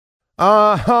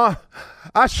Uh-huh.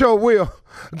 I sure will.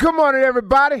 Good morning,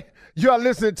 everybody. You're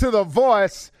listening to The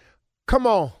Voice. Come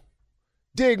on.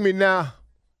 Dig me now.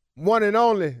 One and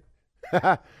only.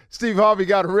 Steve Harvey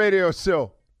got a radio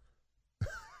show.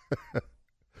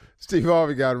 Steve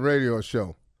Harvey got a radio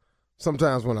show.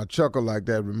 Sometimes when I chuckle like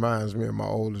that, it reminds me of my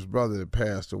oldest brother that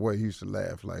passed away. He used to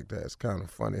laugh like that. It's kind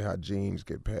of funny how genes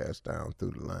get passed down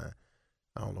through the line.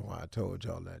 I don't know why I told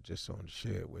y'all that, just so I can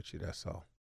share it with you, that's all.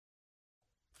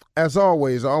 As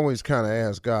always, I always kind of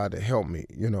ask God to help me,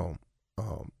 and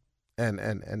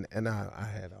I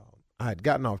had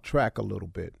gotten off track a little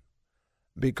bit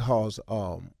because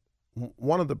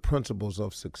one of the principles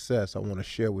of success I want to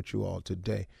share with you all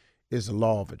today is the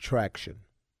law of attraction.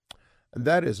 And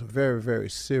that is a very, very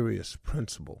serious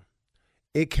principle.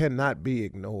 It cannot be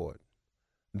ignored.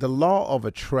 The law of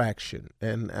attraction,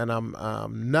 and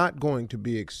I'm not going to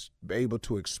be able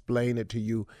to explain it to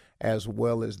you as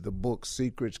well as the book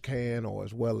Secrets can, or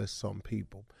as well as some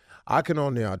people. I can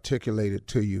only articulate it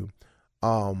to you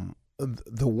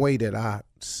the way that I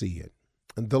see it.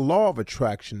 The law of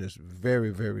attraction is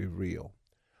very, very real.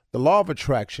 The law of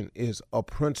attraction is a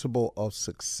principle of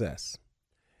success.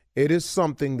 It is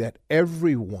something that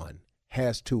everyone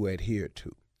has to adhere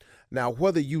to. Now,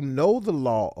 whether you know the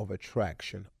law of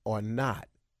attraction or not,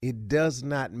 it does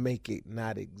not make it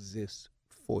not exist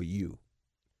for you.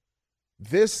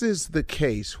 This is the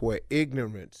case where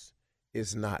ignorance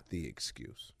is not the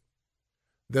excuse.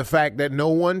 The fact that no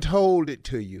one told it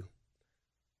to you,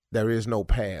 there is no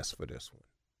pass for this one.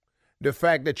 The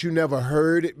fact that you never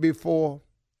heard it before,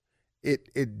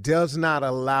 it does not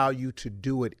allow you to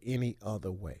do it any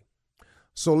other way.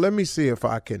 So let me see if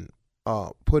I can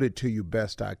put it to you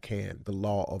best I can, the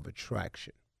law of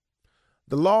attraction.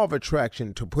 The law of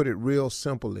attraction, to put it real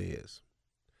simple, is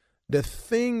the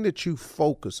thing that you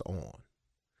focus on,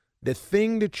 the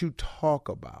thing that you talk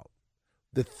about,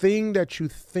 the thing that you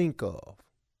think of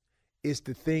is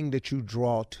the thing that you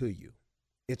draw to you.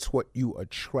 It's what you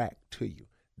attract to you.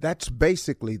 That's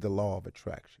basically the law of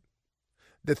attraction.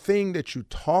 The thing that you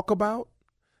talk about,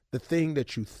 the thing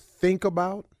that you think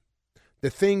about,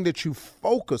 the thing that you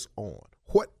focus on,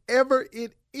 whatever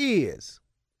it is,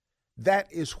 that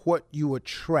is what you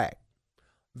attract.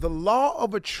 The law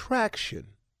of attraction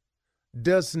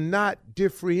does not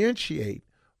differentiate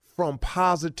from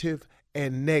positive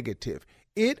and negative.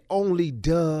 It only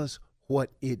does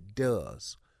what it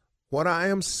does. What I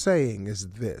am saying is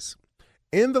this.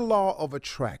 In the law of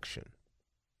attraction,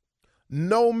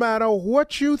 no matter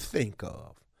what you think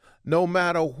of, no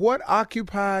matter what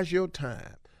occupies your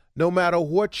time, no matter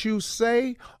what you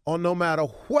say, or no matter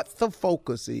what the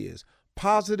focus is,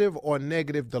 positive or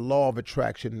negative, the law of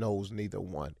attraction knows neither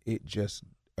one. It just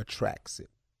attracts it.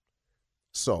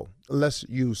 So let's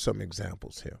use some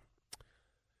examples here.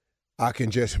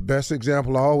 Best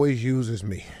example I always use is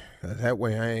me. That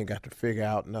way I ain't got to figure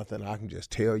out nothing. I can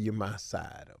just tell you my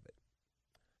side of it.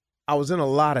 I was in a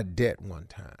lot of debt one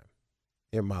time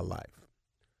in my life.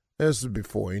 This is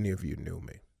before any of you knew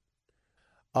me.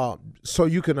 So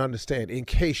you can understand, in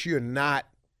case you're not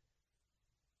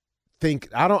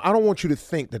I don't want you to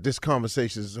think that this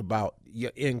conversation is about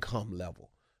your income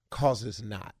level, because it's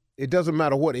not. It doesn't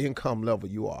matter what income level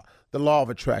you are. The law of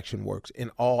attraction works in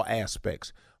all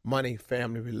aspects: money,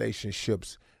 family,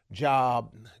 relationships,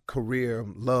 job, career,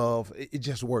 love. It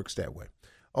just works that way.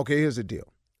 Okay, here's the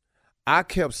deal. I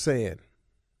kept saying,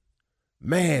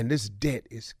 man, this debt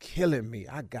is killing me.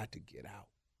 I got to get out.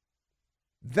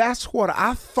 That's what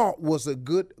I thought was a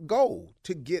good goal,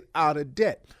 to get out of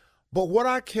debt. But what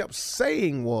I kept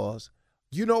saying was,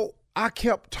 I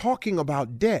kept talking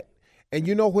about debt. And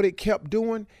you know what it kept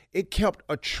doing? It kept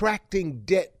attracting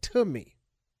debt to me.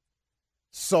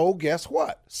 So guess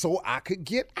what? So I could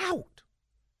get out.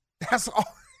 That's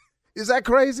all. Is that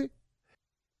crazy?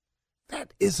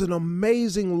 That is an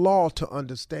amazing law to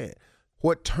understand.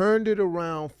 What turned it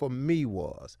around for me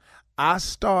was I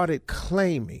started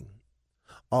claiming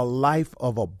a life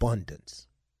of abundance.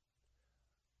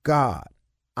 God,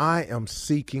 I am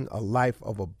seeking a life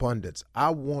of abundance. I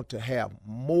want to have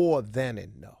more than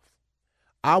enough.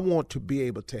 I want to be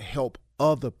able to help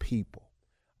other people.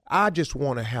 I just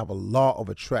want to have a law of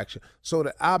attraction so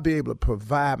that I'll be able to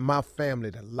provide my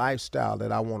family the lifestyle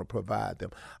that I want to provide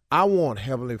them. I want,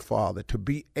 Heavenly Father, to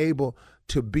be able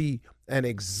to be an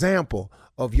example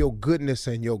of your goodness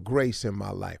and your grace in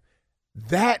my life.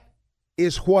 That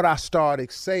is what I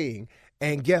started saying.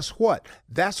 And guess what?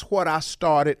 That's what I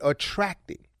started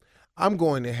attracting. I'm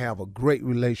going to have a great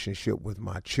relationship with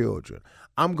my children.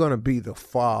 I'm going to be the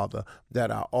father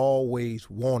that I always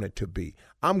wanted to be.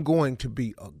 I'm going to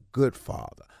be a good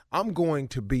father. I'm going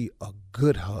to be a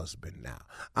good husband now.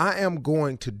 I am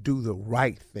going to do the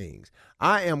right things.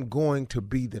 I am going to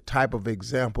be the type of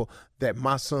example that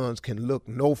my sons can look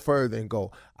no further and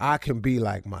go, I can be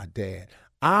like my dad.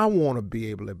 I want to be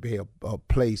able to be a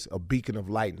place, a beacon of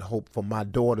light and hope for my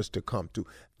daughters to come to.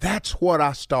 That's what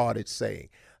I started saying.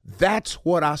 That's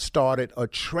what I started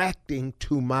attracting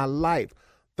to my life.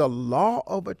 The law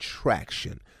of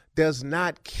attraction does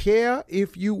not care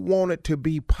if you want it to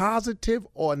be positive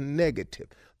or negative.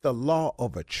 The law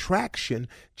of attraction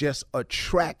just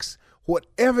attracts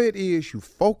whatever it is you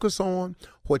focus on,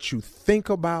 what you think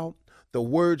about, the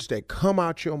words that come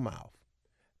out your mouth.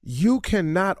 You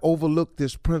cannot overlook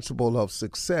this principle of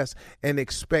success and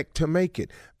expect to make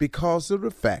it because of the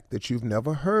fact that you've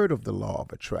never heard of the law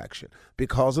of attraction,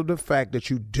 because of the fact that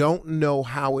you don't know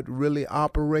how it really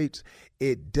operates.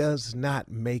 It does not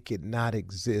make it not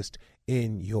exist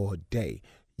in your day.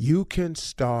 You can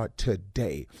start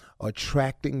today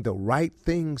attracting the right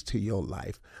things to your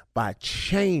life by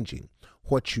changing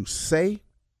what you say,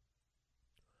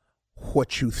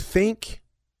 what you think,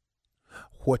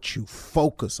 what you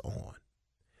focus on.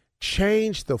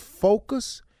 Change the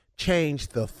focus, change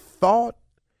the thought,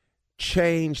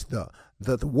 change the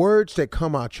words that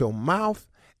come out your mouth,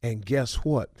 and guess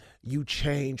what? You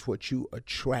change what you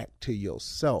attract to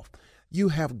yourself. You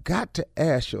have got to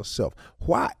ask yourself,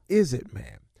 why is it,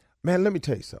 man? Man, let me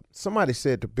tell you something. Somebody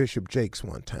said to Bishop Jakes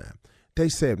one time, they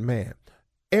said, man,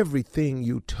 everything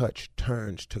you touch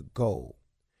turns to gold.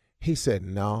 He said,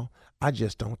 no, I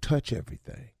just don't touch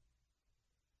everything.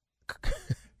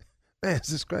 Man, is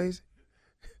this crazy?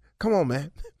 Come on,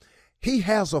 man. He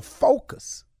has a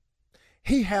focus.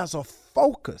 He has a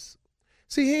focus.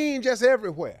 See, he ain't just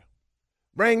everywhere.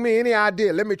 Bring me any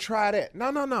idea. Let me try that.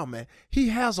 No, man. He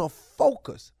has a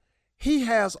focus. He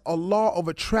has a law of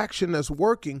attraction that's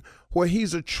working where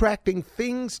he's attracting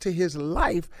things to his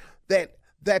life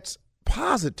that's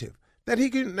positive. That he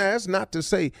can, now that's not to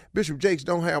say Bishop Jakes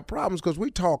don't have problems, because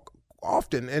we talk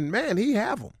often, and man, he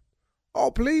have them. Oh,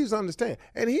 please understand.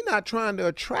 And he's not trying to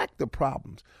attract the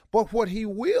problems, but what he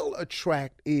will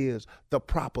attract is the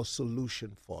proper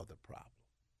solution for the problem.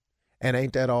 And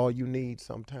ain't that all you need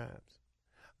sometimes?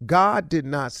 God did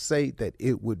not say that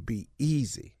it would be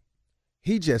easy.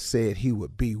 He just said he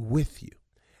would be with you.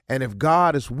 And if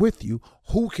God is with you,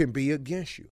 who can be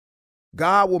against you?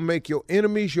 God will make your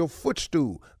enemies your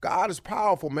footstool. God is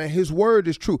powerful, man. His word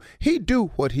is true. He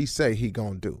do what he say he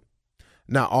gonna do.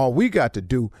 Now, all we got to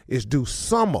do is do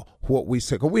some of what we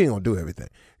say, because we ain't going to do everything.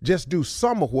 Just do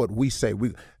some of what we say.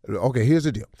 Okay, here's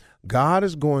the deal. God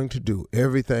is going to do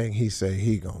everything he say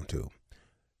he going to do.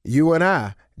 You and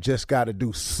I just got to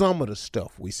do some of the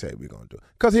stuff we say we're going to do,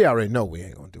 because he already know we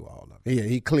ain't going to do all of it.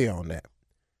 He clear on that.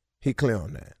 He clear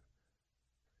on that.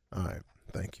 All right,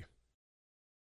 thank you.